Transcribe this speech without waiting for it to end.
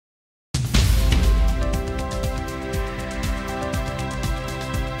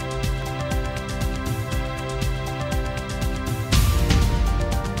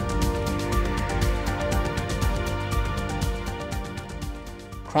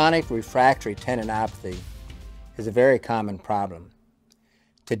Chronic refractory tendinopathy is a very common problem.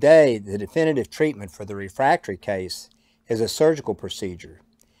 Today, the definitive treatment for the refractory case is a surgical procedure.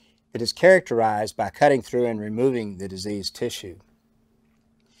 It is characterized by cutting through and removing the diseased tissue.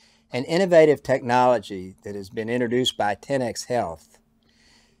 An innovative technology that has been introduced by Tenex Health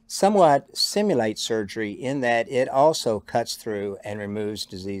somewhat simulates surgery in that it also cuts through and removes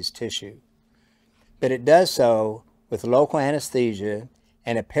diseased tissue. But it does so with local anesthesia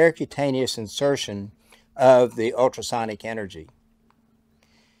and a percutaneous insertion of the ultrasonic energy.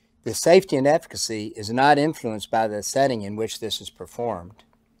 The safety and efficacy is not influenced by the setting in which this is performed.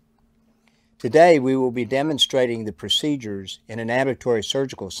 Today, we will be demonstrating the procedures in an ambulatory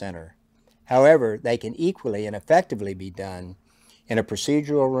surgical center. However, they can equally and effectively be done in a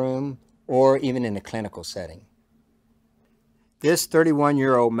procedural room or even in a clinical setting. This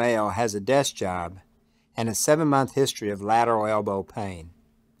 31-year-old male has a desk job and a 7-month history of lateral elbow pain.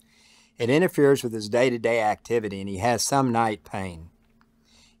 It interferes with his day-to-day activity and he has some night pain.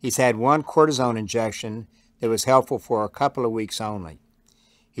 He's had one cortisone injection that was helpful for a couple of weeks only.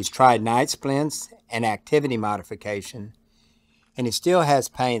 He's tried night splints and activity modification, and he still has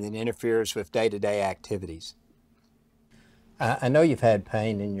pain that interferes with day-to-day activities. I know you've had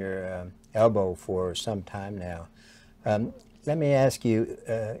pain in your elbow for some time now. Let me ask you,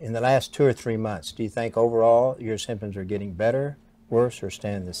 in the last 2 or 3 months, do you think overall your symptoms are getting better, worse, or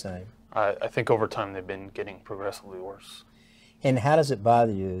staying the same? I think over time they've been getting progressively worse. And how does it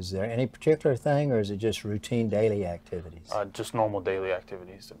bother you? Is there any particular thing, or is it just routine daily activities? Just normal daily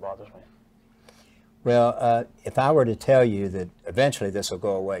activities that bothers me. Well, if I were to tell you that eventually this will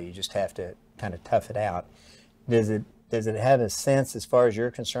go away, you just have to kind of tough it out, does it have a sense, as far as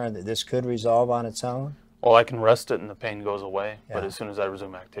you're concerned, that this could resolve on its own? Well, I can rest it and the pain goes away, Yeah. but as soon as I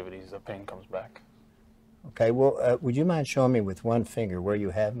resume activities, the pain comes back. Okay, well, would you mind showing me with one finger where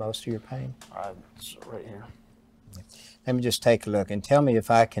you have most of your pain? It's right here. Let me just take a look and tell me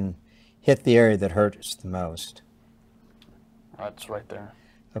if I can hit the area that hurts the most. It's right there.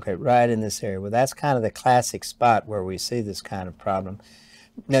 Okay, right in this area. Well, that's kind of the classic spot where we see this kind of problem.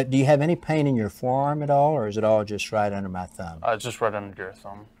 Now, do you have any pain in your forearm at all, or is it all just right under my thumb? It's just right under your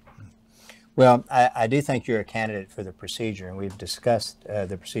thumb. Well, I do think you're a candidate for the procedure, and we've discussed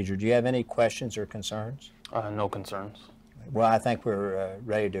the procedure. Do you have any questions or concerns? No concerns. Well, I think we're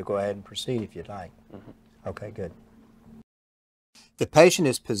ready to go ahead and proceed if you'd like. Mm-hmm. Okay, good. The patient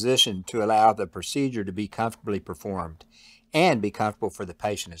is positioned to allow the procedure to be comfortably performed and be comfortable for the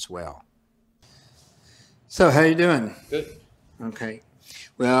patient as well. So, how you doing? Good. Okay.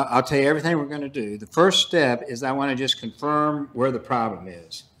 Well, I'll tell you everything we're going to do. The first step is I want to just confirm where the problem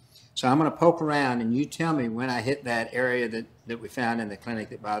is. So I'm going to poke around and you tell me when I hit that area that we found in the clinic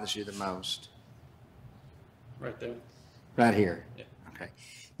that bothers you the most. Right there. Right here? Yeah. Okay.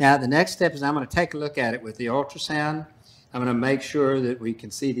 Now the next step is I'm going to take a look at it with the ultrasound. I'm going to make sure that we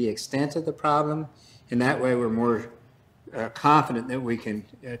can see the extent of the problem, and that way we're more confident that we can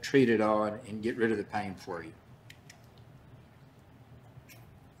treat it all and get rid of the pain for you.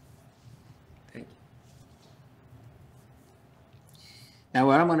 Now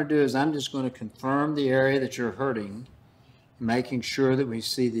what I'm going to do is I'm just going to confirm the area that you're hurting, making sure that we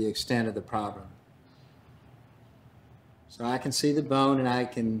see the extent of the problem. So I can see the bone and I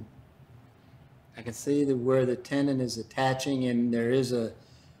can see where the tendon is attaching, and there is a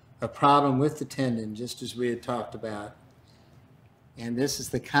problem with the tendon, just as we had talked about. And this is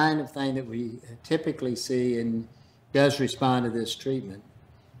the kind of thing that we typically see and does respond to this treatment.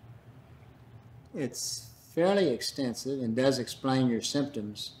 It's fairly extensive and does explain your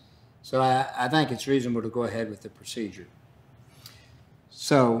symptoms, so I think it's reasonable to go ahead with the procedure.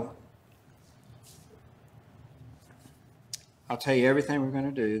 So I'll tell you everything we're going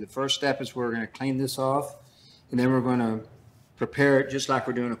to do. The first step is we're going to clean this off, and then we're going to prepare it just like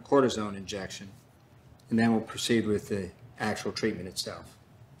we're doing a cortisone injection, and then we'll proceed with the actual treatment itself.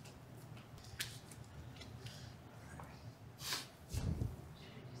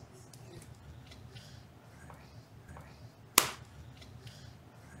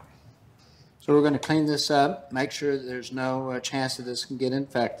 So we're going to clean this up, make sure that there's no chance that this can get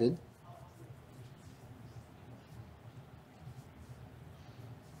infected.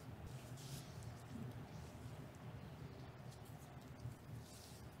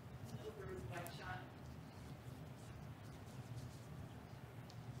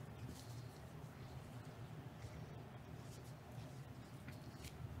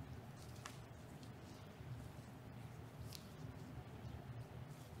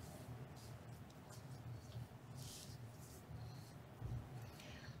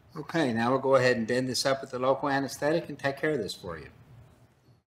 Okay, now we'll go ahead and bend this up with the local anesthetic and take care of this for you.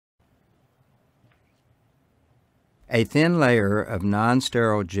 A thin layer of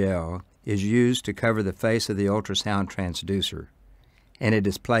non-sterile gel is used to cover the face of the ultrasound transducer, and it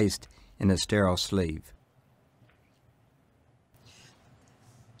is placed in a sterile sleeve.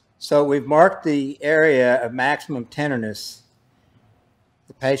 So we've marked the area of maximum tenderness.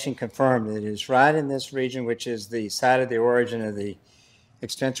 The patient confirmed that it is right in this region, which is the site of the origin of the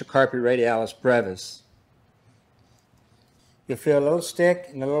extensor carpi radialis brevis. You'll feel a little stick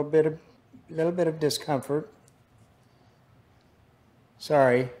and a little bit of discomfort.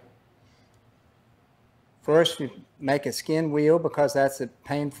 Sorry. First, you make a skin wheel because that's a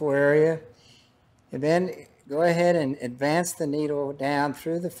painful area. And then go ahead and advance the needle down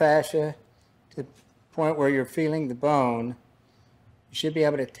through the fascia to the point where you're feeling the bone. You should be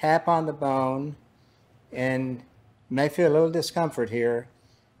able to tap on the bone, and you may feel a little discomfort here.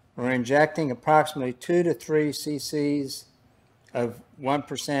 We're injecting approximately 2 to 3 cc's of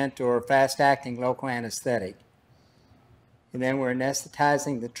 1% or fast-acting local anesthetic. And then we're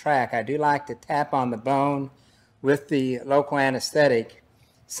anesthetizing the tract. I do like to tap on the bone with the local anesthetic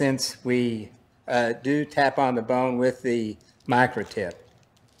since we do tap on the bone with the MicroTip.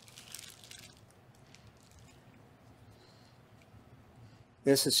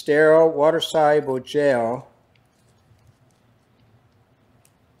 This is sterile, water-soluble gel.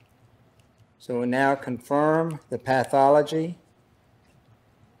 So we'll now confirm the pathology.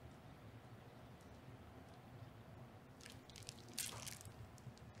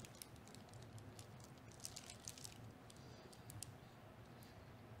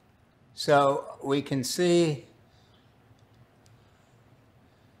 So we can see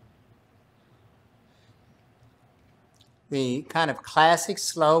the kind of classic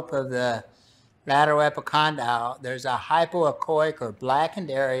slope of the lateral epicondyle. There's a hypoechoic or blackened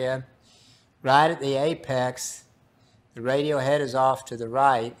area right at the apex. The radial head is off to the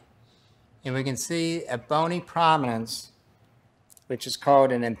right, and we can see a bony prominence, which is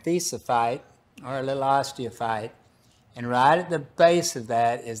called an enthesophyte or a little osteophyte. And right at the base of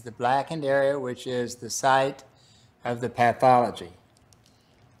that is the blackened area, which is the site of the pathology.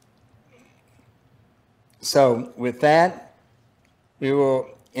 So with that, we will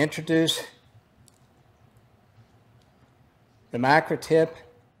introduce the MicroTip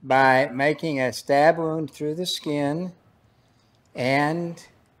by making a stab wound through the skin and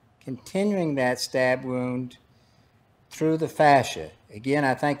continuing that stab wound through the fascia. Again,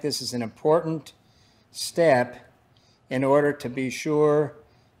 I think this is an important step in order to be sure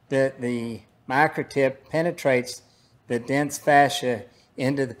that the MicroTip penetrates the dense fascia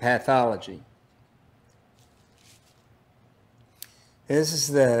into the pathology. This is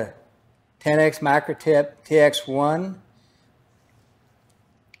the Tenex MicroTip TX1.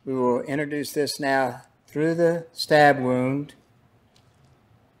 We will introduce this now through the stab wound.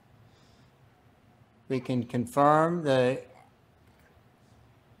 We can confirm the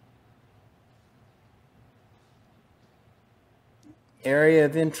area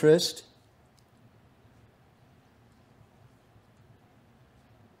of interest.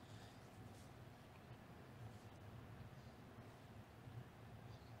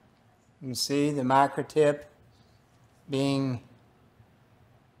 You can see the MicroTip being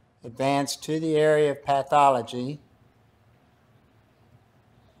advanced to the area of pathology.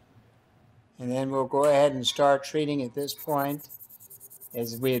 And then we'll go ahead and start treating at this point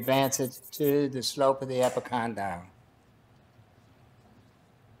as we advance it to the slope of the epicondyle.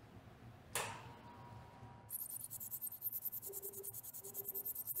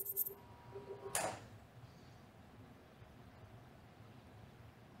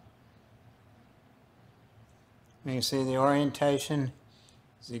 You can see the orientation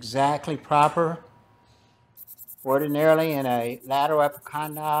is exactly proper. Ordinarily, in a lateral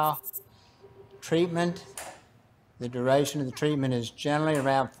epicondyle treatment, the duration of the treatment is generally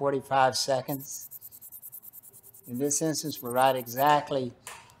around 45 seconds. In this instance, we're right exactly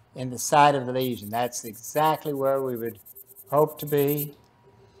in the site of the lesion. That's exactly where we would hope to be.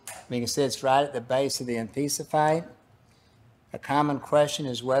 You can see it's right at the base of the enthesophyte. A common question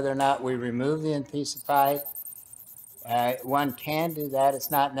is whether or not we remove the enthesophyte. One can do that. It's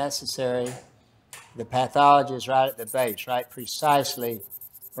not necessary. The pathology is right at the base, right precisely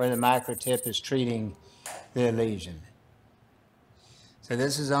where the MicroTip is treating the lesion. So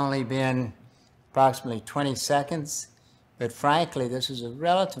this has only been approximately 20 seconds, but frankly, this is a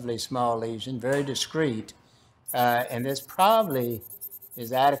relatively small lesion, very discreet, and this probably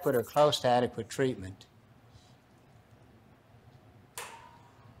is adequate or close to adequate treatment.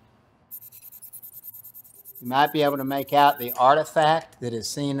 You might be able to make out the artifact that is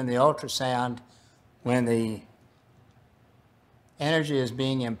seen in the ultrasound when the energy is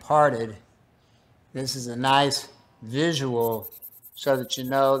being imparted. This is a nice visual so that you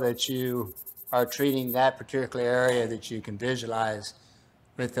know that you are treating that particular area that you can visualize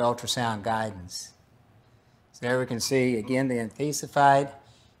with the ultrasound guidance. So there we can see again the enthesiophyte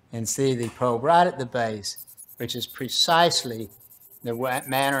and see the probe right at the base, which is precisely the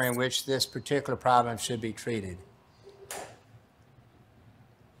manner in which this particular problem should be treated.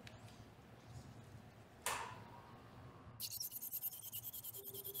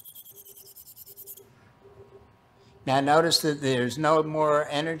 Now notice that there's no more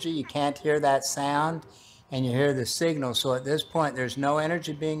energy. You can't hear that sound, and you hear the signal. So at this point, there's no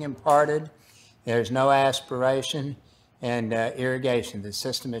energy being imparted. There's no aspiration and irrigation. The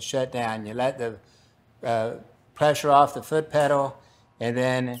system is shut down. You let the pressure off the foot pedal, and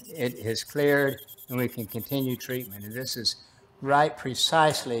then it is cleared, and we can continue treatment. And this is right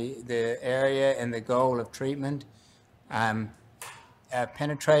precisely the area and the goal of treatment. I'm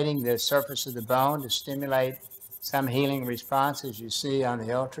penetrating the surface of the bone to stimulate some healing response, as you see on the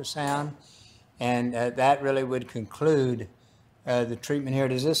ultrasound, and that really would conclude the treatment here.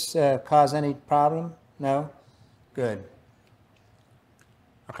 Does this cause any problem? No? Good.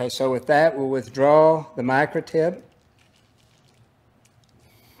 Okay, so with that, we'll withdraw the MicroTip.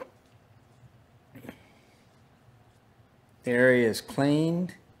 The area is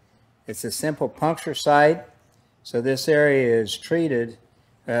cleaned. It's a simple puncture site, so this area is treated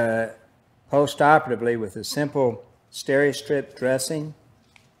post-operatively with a simple Steri-Strip dressing,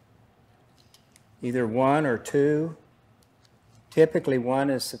 either 1 or 2. Typically 1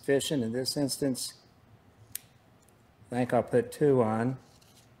 is sufficient. In this instance, I think I'll put 2 on.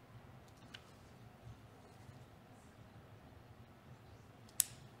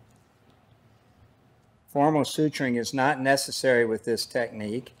 Formal suturing is not necessary with this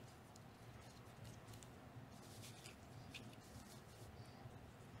technique.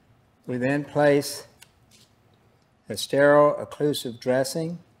 We then place a sterile occlusive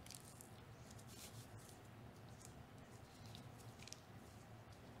dressing.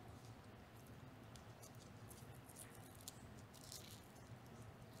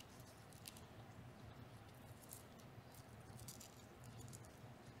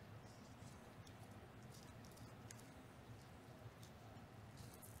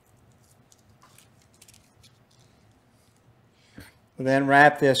 We'll then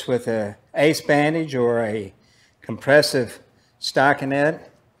wrap this with an ACE bandage or a compressive stockinette,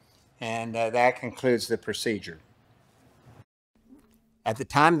 and that concludes the procedure. At the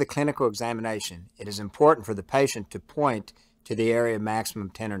time of the clinical examination, it is important for the patient to point to the area of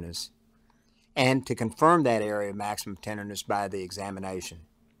maximum tenderness and to confirm that area of maximum tenderness by the examination.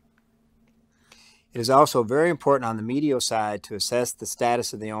 It is also very important on the medial side to assess the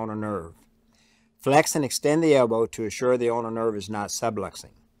status of the ulnar nerve. Flex and extend the elbow to assure the ulnar nerve is not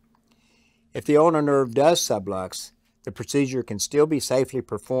subluxing. If the ulnar nerve does sublux, the procedure can still be safely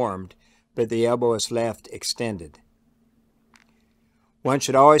performed, but the elbow is left extended. One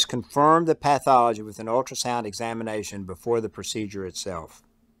should always confirm the pathology with an ultrasound examination before the procedure itself.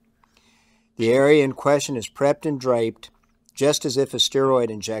 The area in question is prepped and draped, just as if a steroid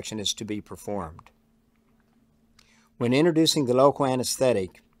injection is to be performed. When introducing the local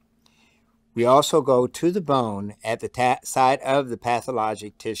anesthetic, we also go to the bone at the site of the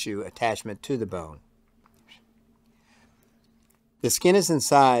pathologic tissue attachment to the bone. The skin is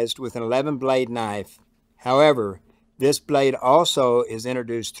incised with an 11-blade knife. However, this blade also is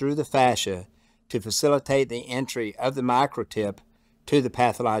introduced through the fascia to facilitate the entry of the MicroTip to the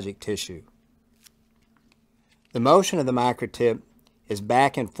pathologic tissue. The motion of the MicroTip is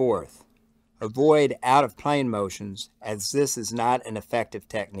back and forth. Avoid out-of-plane motions, as this is not an effective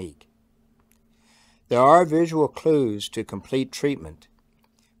technique. There are visual clues to complete treatment,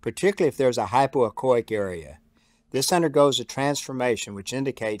 particularly if there's a hypoechoic area. This undergoes a transformation which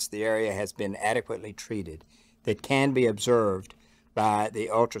indicates the area has been adequately treated that can be observed by the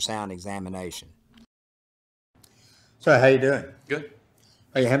ultrasound examination. So how you doing? Good.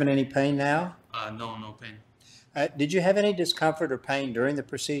 Are you having any pain now? No pain. Did you have any discomfort or pain during the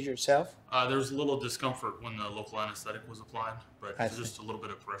procedure itself? There was a little discomfort when the local anesthetic was applied, but just a little bit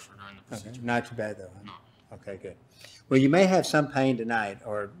of pressure during the procedure. Okay. Not too bad though. Huh? No. Okay, good. Well, you may have some pain tonight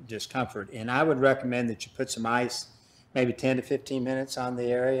or discomfort, and I would recommend that you put some ice, maybe 10 to 15 minutes on the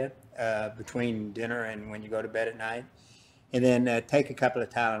area between dinner and when you go to bed at night. And then take a couple of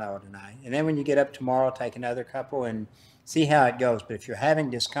Tylenol tonight. And then when you get up tomorrow, take another couple and see how it goes. But if you're having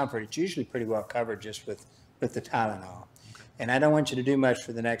discomfort, it's usually pretty well covered just with the Tylenol. Okay. And I don't want you to do much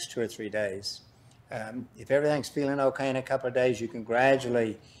for the next 2 or 3 days. If everything's feeling okay in a couple of days, you can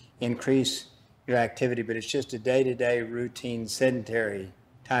gradually increase your activity, but it's just a day-to-day routine sedentary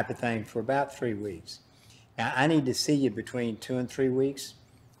type of thing for about 3 weeks. Now, I need to see you between 2 and 3 weeks.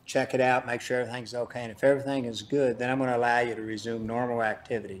 Check it out, make sure everything's okay. And if everything is good, then I'm going to allow you to resume normal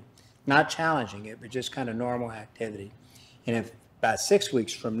activity. Not challenging it, but just kind of normal activity. And if by 6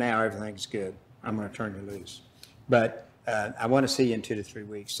 weeks from now everything's good, I'm going to turn you loose. But I want to see you in 2 to 3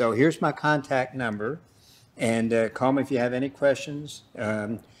 weeks. So here's my contact number, and call me if you have any questions.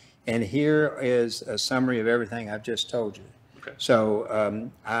 And here is a summary of everything I've just told you. Okay.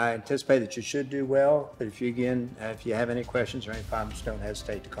 So I anticipate that you should do well, but if you have any questions or any problems, don't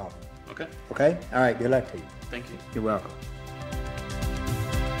hesitate to call me. Okay. Okay? All right, good luck to you. Thank you. You're welcome.